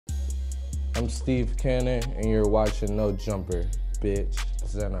I'm Steve Cannon, and you're watching No Jumper, bitch.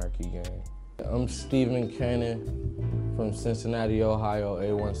 Xanarchy gang. I'm Steven Cannon from Cincinnati, Ohio,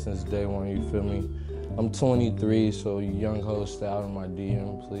 A1 since day one, you feel me? I'm 23, so you young hoes stay out of my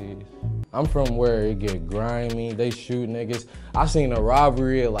DM, please. I'm from where it get grimy, they shoot niggas. I seen a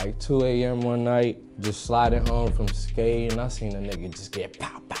robbery at like 2 a.m. one night, just sliding home from skating. I seen a nigga just get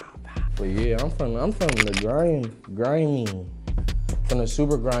pow, pow, pow. But yeah, I'm from the grimy. From the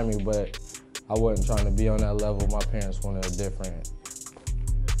super grimy, but I wasn't trying to be on that level. My parents wanted a different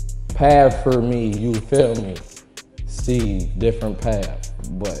path for me, you feel me? See, different path,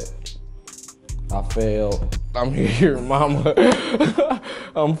 but I failed. I'm here, mama.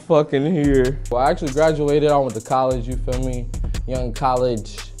 I'm fucking here. Well, I actually graduated, I went to college, you feel me? Young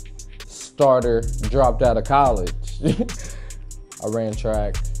college starter, dropped out of college. I ran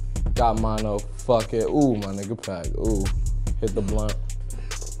track, got mono, fuck it. Ooh, my nigga pack, ooh, hit the blunt.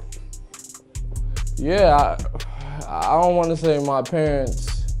 Yeah, I don't wanna say my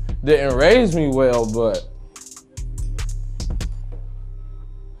parents didn't raise me well, but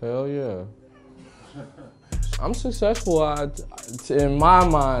hell yeah. I'm successful. In my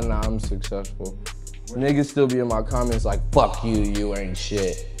mind, I'm successful. Niggas still be in my comments like, fuck you, you ain't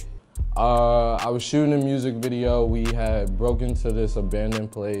shit. I was shooting a music video. We had broke into this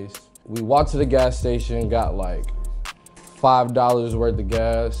abandoned place. We walked to the gas station, got like $5 worth of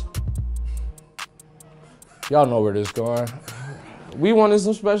gas. Y'all know where this is going. We wanted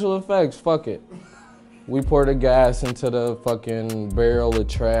some special effects, fuck it. We poured the gas into the fucking barrel of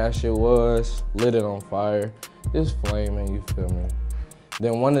trash it was, lit it on fire. It's flaming, you feel me?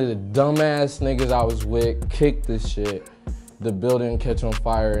 Then one of the dumbass niggas I was with kicked this shit. The building catch on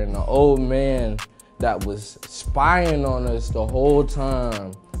fire, and the old man that was spying on us the whole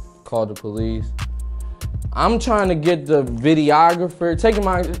time called the police. I'm trying to get the videographer, taking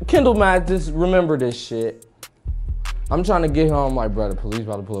my, Kendall Matt, just remember this shit. I'm trying to get him, I'm like, bro, the police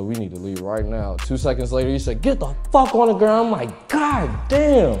about to pull up, we need to leave right now. 2 seconds later, he said, get the fuck on the ground. I'm like, God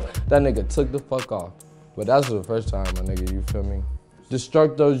damn. That nigga took the fuck off. But that's the first time, my nigga, you feel me?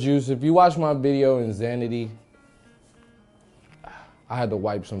 Destructo Juice, if you watch my video in Xanarchy, I had to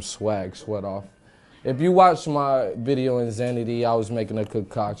wipe some sweat off. If you watch my video in Xanarchy, I was making a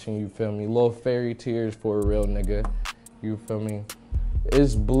concoction, you feel me? Little fairy tears for a real nigga, you feel me?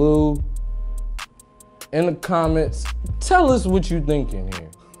 It's blue. In the comments, tell us what you thinking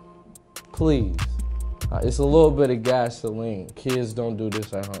here, please. It's a little bit of gasoline. Kids don't do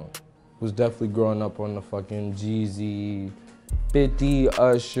this at home. Was definitely growing up on the fucking Jeezy, 50,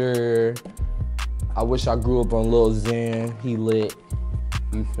 Usher. I wish I grew up on Lil Xan, he lit,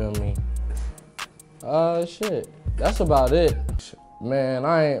 you feel me? Shit, that's about it. Man,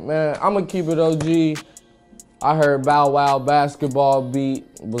 I'ma keep it OG. I heard Bow Wow basketball beat,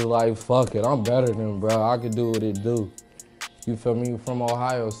 was like, fuck it, I'm better than bro. I could do what it do. You feel me? From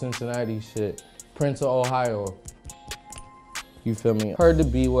Ohio, Cincinnati shit. Prince of Ohio. You feel me? Heard the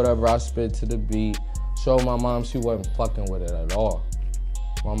beat, whatever, I spit to the beat. Showed my mom she wasn't fucking with it at all.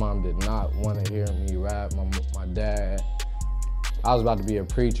 My mom did not want to hear me rap, my dad. I was about to be a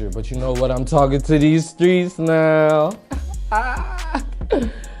preacher, but you know what? I'm talking to these streets now.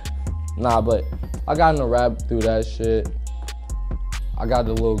 Nah, but I got in a rap through that shit. I got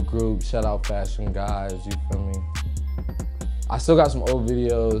the little group, shout out Fashion Guys, you feel me? I still got some old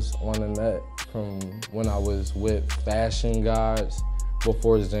videos on the net from when I was with Fashion Guys,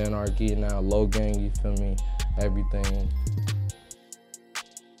 before Xanarchy, now Lil Gang, you feel me? Everything.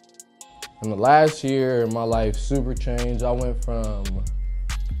 In the last year, my life super changed. I went from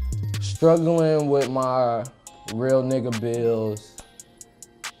struggling with my real nigga bills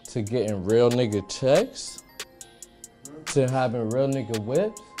to getting real nigga checks, to having real nigga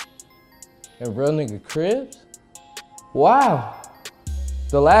whips and real nigga cribs. Wow.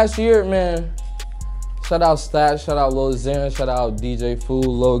 The last year, man, shout out Stats, shout out Lil Xan, shout out DJ Fool,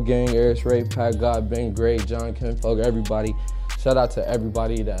 Lil Gang, Eris Ray, Pat God, Ben Great, John Kinfolk, everybody. Shout out to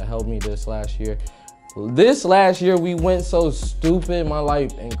everybody that helped me this last year. This last year, we went so stupid, my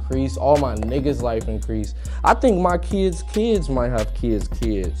life increased, all my niggas' life increased. I think my kids' might have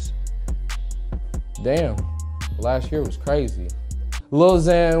kids. Damn, last year was crazy. Lil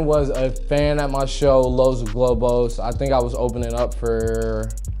Xan was a fan at my show, Los Globos. I think I was opening up for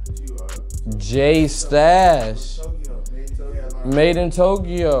J Stash, Made in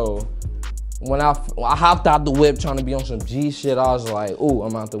Tokyo. When I hopped out the whip trying to be on some G shit, I was like, ooh,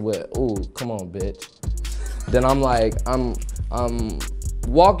 I'm out the whip. Ooh, come on, bitch. Then I'm like, I'm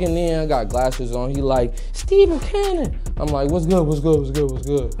walking in, I got glasses on. He like, Steven Cannon. I'm like, what's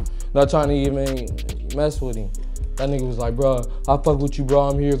good? Not trying to even mess with him. That nigga was like, bro, I fuck with you, bro.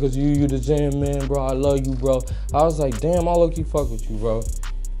 I'm here because you the Xan man, bro. I love you, bro. I was like, damn, I low-key fuck with you, bro.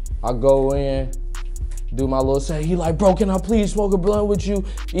 I go in, do my little say. He like, bro, can I please smoke a blunt with you?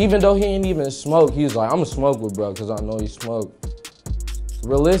 Even though he ain't even smoke, he's like, I'ma smoke with bro because I know he smoke.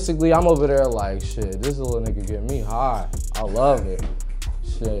 Realistically, I'm over there like, shit, this little nigga get me high. I love it.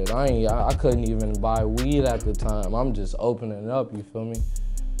 Shit, I couldn't even buy weed at the time. I'm just opening up, you feel me?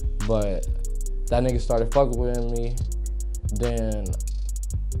 But that nigga started fucking with me. Then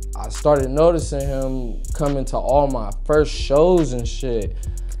I started noticing him coming to all my first shows and shit.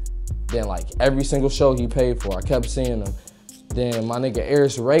 Then like every single show he paid for, I kept seeing him. Then my nigga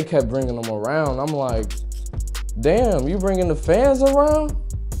Eris Ray kept bringing him around. I'm like, damn, you bringing the fans around?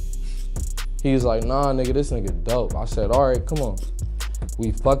 He's like, nah, nigga, this nigga dope. I said, all right, come on.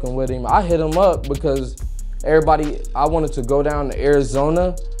 We fucking with him. I hit him up because I wanted to go down to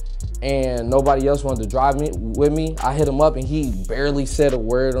Arizona and nobody else wanted to drive with me. I hit him up and he barely said a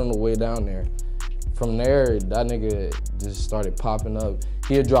word on the way down there. From there, that nigga just started popping up.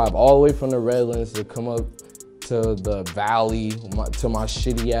 He'd drive all the way from the Redlands to come up to the valley, to my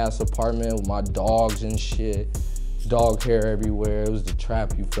shitty ass apartment with my dogs and shit. Dog hair everywhere. It was the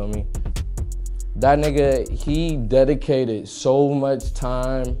trap, you feel me? That nigga, he dedicated so much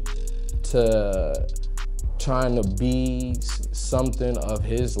time to trying to be something of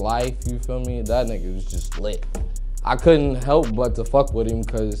his life, you feel me? That nigga was just lit. I couldn't help but to fuck with him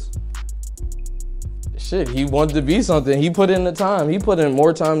because shit, he wanted to be something. He put in the time. He put in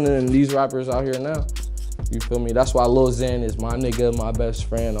more time than these rappers out here now. You feel me? That's why Lil Xan is my nigga, my best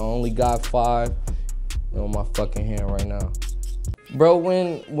friend. I only got 5 on my fucking hand right now. Bro,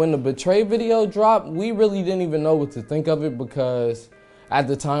 when the Betray video dropped, we really didn't even know what to think of it because at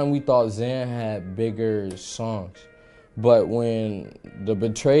the time we thought Xan had bigger songs. But when the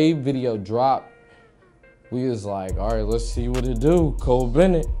Betray video dropped, we was like, all right, let's see what it do, Cole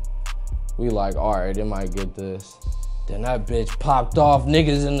Bennett. We like, all right, it might get this. Then that bitch popped off,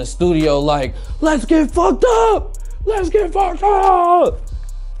 niggas in the studio like, let's get fucked up! Let's get fucked up!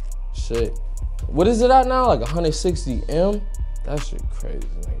 Shit. What is it at now? Like 160 M? That shit crazy,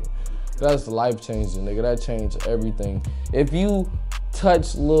 nigga. That's life-changing, nigga. That changed everything. If you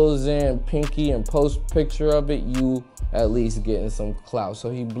touch Lil Xan pinky and post picture of it, you at least getting some clout. So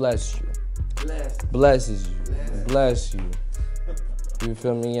he bless you. Blesses you. Bless you. You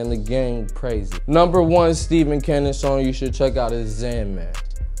feel me? And the gang praise it. #1 Stephen Cannon song you should check out is Xan Man.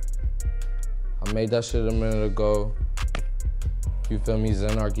 I made that shit a minute ago. You feel me?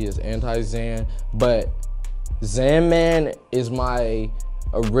 Xanarchy is anti-Xan, but Xan Man is my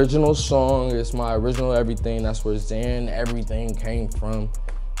original song. It's my original everything. That's where Xan everything came from.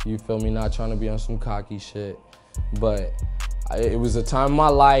 You feel me? Not trying to be on some cocky shit, but it was a time in my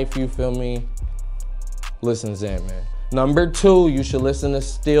life. You feel me? Listen, Xan Man. #2, you should listen to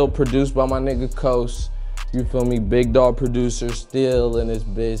Still, produced by my nigga Coast. You feel me? Big dog producer, still in this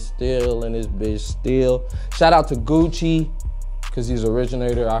bitch, still in this bitch, still. Shout out to Gucci, cause he's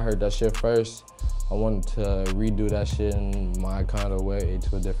originator. I heard that shit first. I wanted to redo that shit in my kind of way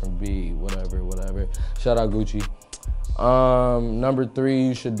to a different beat, whatever. Shout out Gucci. #3,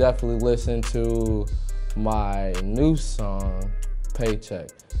 you should definitely listen to my new song, Paycheck.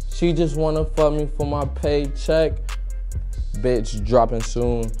 She just wanna fuck me for my paycheck. Bitch, dropping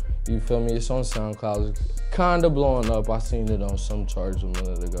soon. You feel me? It's on SoundCloud. It's kinda blowing up. I seen it on some charts a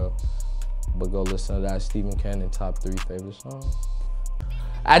minute ago. But go listen to that. Stephen Cannon, top 3 favorite songs.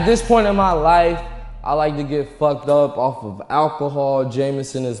 At this point in my life, I like to get fucked up off of alcohol.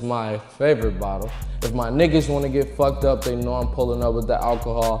 Jameson is my favorite bottle. If my niggas wanna get fucked up, they know I'm pulling up with the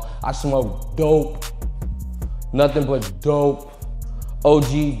alcohol. I smoke dope. Nothing but dope.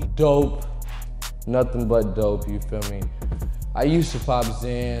 OG dope. Nothing but dope, you feel me? I used to pop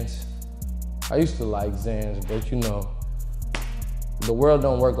Xans. I used to like Xans, but you know, the world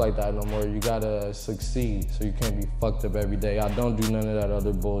don't work like that no more. You gotta succeed, so you can't be fucked up every day. I don't do none of that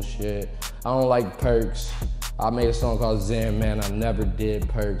other bullshit. I don't like perks. I made a song called Xan Man. I never did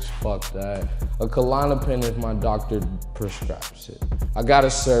perks, fuck that. A Klonopin if my doctor prescribes it. I got a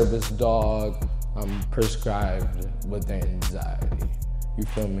service dog. I'm prescribed with anxiety. You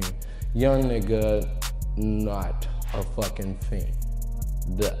feel me? Young nigga, not a fucking fiend.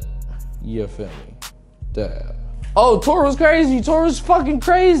 Duh. You feel me? Duh. Oh, tour was crazy. Tour was fucking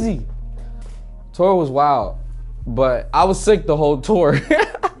crazy. Tour was wild. But I was sick the whole tour.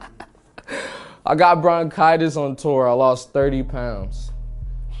 I got bronchitis on tour. I lost 30 pounds.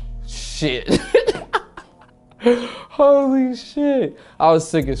 Shit. Holy shit. I was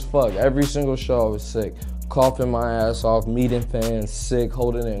sick as fuck. Every single show I was sick. Coughing my ass off, meeting fans, sick,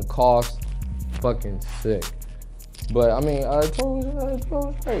 holding in coughs. Fucking sick. But I mean,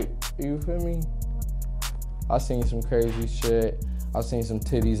 totally great. You feel me? I seen some crazy shit. I seen some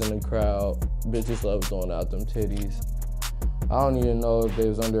titties in the crowd. Bitches love throwing out them titties. I don't even know if they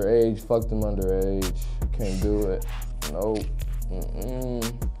was underage. Fuck them underage. Can't do it. Nope.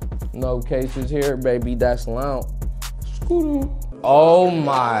 No cases here, baby. That's loud. Oh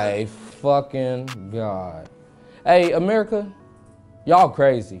my fucking God. Hey, America, y'all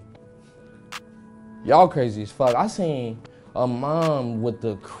crazy. Y'all crazy as fuck. I seen a mom with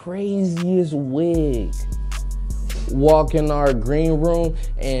the craziest wig walk in our green room,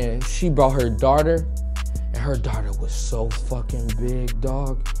 and she brought her daughter, and her daughter was so fucking big,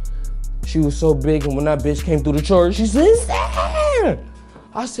 dog. She was so big, and when that bitch came through the church, she said, "Xan!"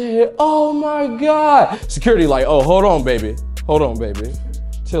 I said, "Oh my God." Security like, "Oh, hold on, baby. Hold on, baby.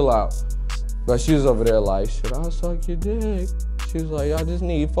 Chill out." But she was over there like, "Should I suck your dick?" She was like, "I just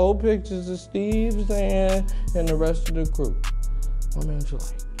need 4 pictures of Steve, Xan, and the rest of the crew." My man was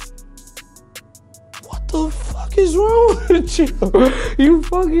like, "What the fuck is wrong with you? You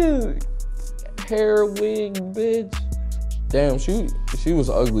fucking hair wig bitch." Damn, she was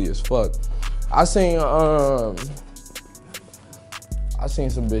ugly as fuck. I seen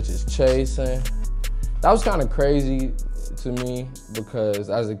some bitches chasing. That was kind of crazy to me because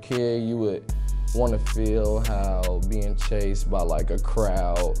as a kid, you would want to feel how being chased by like a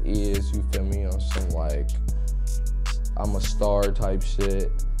crowd is, you feel me, on some like I'm a star type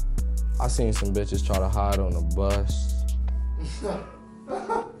shit. I seen some bitches try to hide on the bus.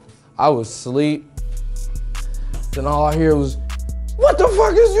 I was asleep. Then all I hear was, "What the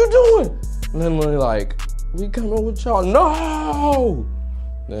fuck is you doing?" And then they're like, "We coming with y'all." No!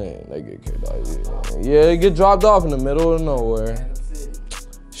 Then they get kicked out. Yeah, they get dropped off in the middle of nowhere.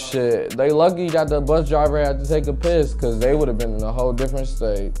 Shit, they lucky that the bus driver had to take a piss because they would have been in a whole different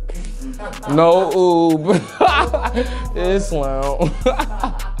state. No oob. Islam.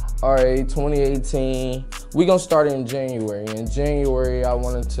 All right, 2018. We gonna start in January. In January, I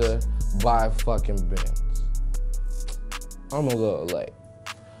wanted to buy a fucking Benz. I'm a little late.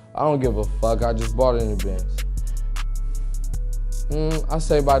 I don't give a fuck. I just bought it in the Benz. I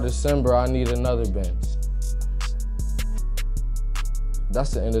say by December, I need another Benz.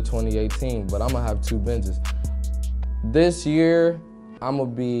 That's the end of 2018, but I'm gonna have 2 Benzes. This year, I'm gonna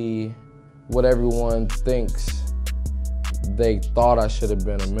be what everyone thinks they thought I should have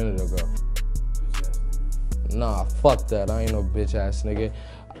been a minute ago. Nah, fuck that. I ain't no bitch ass nigga.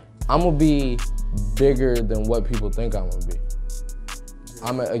 I'm gonna be bigger than what people think I'm gonna be.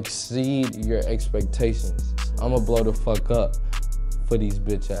 I'm gonna exceed your expectations. I'm gonna blow the fuck up for these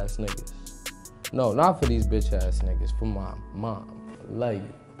bitch ass niggas. No, not for these bitch ass niggas, for my mom. I love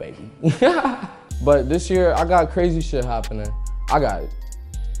you, baby. But this year, I got crazy shit happening. I got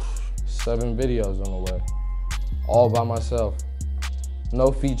 7 videos on the way, all by myself.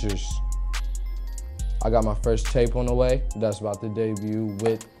 No features. I got my first tape on the way. That's about to debut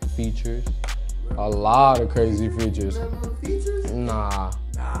with features. A lot of crazy features. Nah.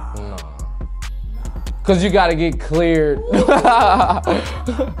 Cause you gotta get cleared.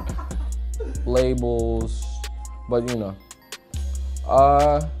 Labels, but you know.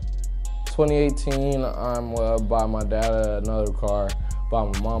 2018, I'm gonna buy my dad another car, buy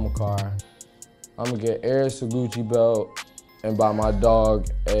my mom a car. I'm gonna get Eris a Gucci belt and buy my dog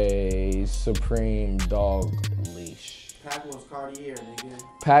a Supreme dog leash. Pac wants Cartier, nigga.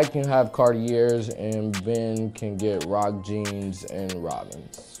 Pac can have Cartiers and Ben can get rock jeans and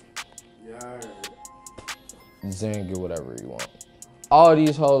Robins. Yeah. Xan get whatever you want. All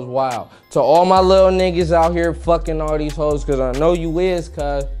these hoes wild. To all my little niggas out here fucking all these hoes, cause I know you is,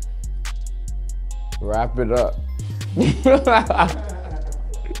 cuz. Wrap it up.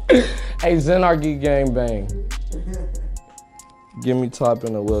 Hey, Xanarchy gang bang. Give me top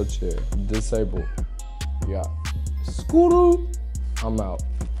in a wheelchair. Disabled. Yeah. Scooter. I'm out.